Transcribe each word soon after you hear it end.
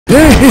嘿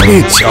嘿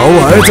嘿，瞧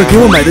我儿子给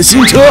我买的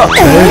新车，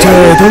在这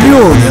儿都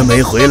6年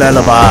没回来了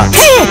吧？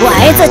嘿，我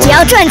儿子只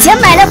要赚钱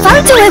买了房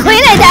就会回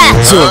来的。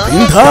就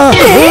凭他。爸，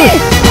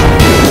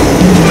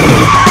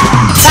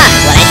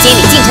我来接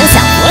你进城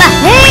享福了。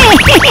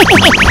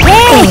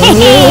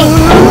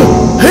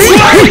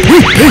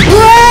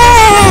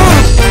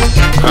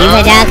您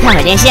在家看会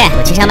儿电视，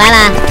我去上班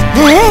啦。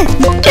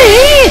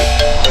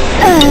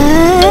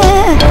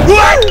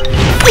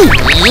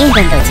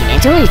奋斗几年，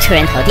终于出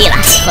人头地了，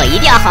以后一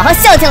定要好好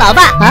孝敬老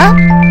爸啊！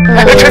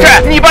晨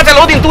晨，你爸在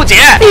楼顶渡劫。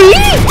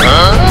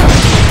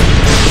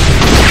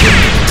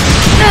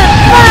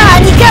爸，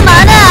你干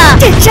嘛呢？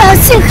这招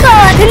信号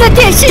啊，那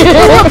电视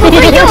我不会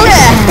用的。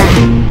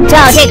照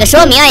这个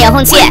说明啊，遥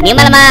控器，明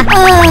白了吗？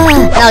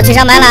那我去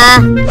上班了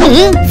啊。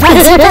放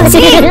心放心。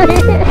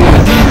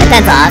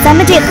蛋枣，咱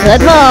们这合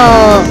同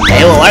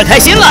陪我玩开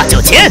心了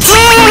就签。锤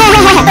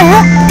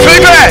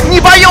锤，你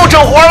爸又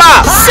整活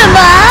了。什么？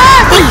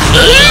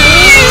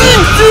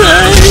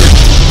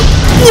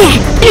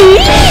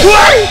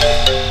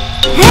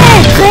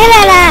回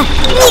来了！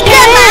你干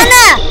嘛呢？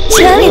城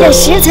里的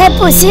食材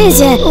不新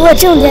鲜，我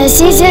种点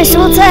新鲜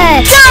蔬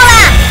菜。够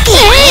了！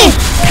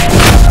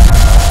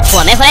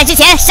我没回来之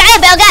前啥也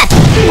不要干。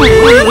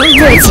对不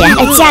起，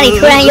家里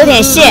突然有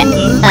点事。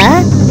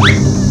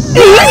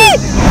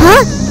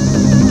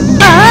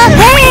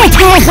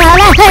太好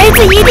了，儿子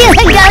一定很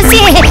高兴。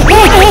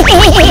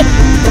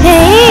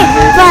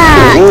爸，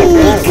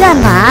你干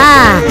嘛？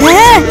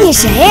你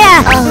谁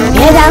呀？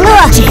别挡路，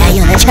只要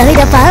有了城里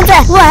的房子，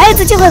我儿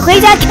子就会回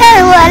家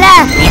看我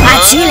了。你爸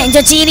去年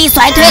就记忆力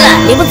衰退了，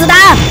你不知道？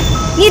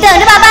你等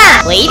着吧，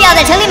爸，我一定要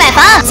在城里买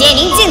房，接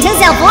您进城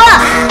享福。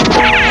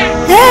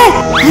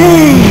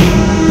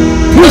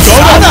不想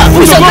干了，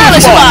不想干了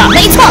是吧？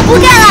没错，不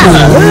干了。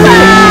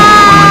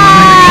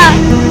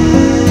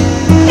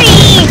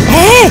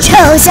臭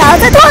小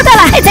子多大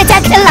了还在家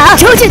啃老，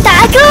出去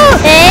打工！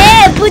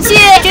不去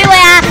追我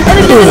呀！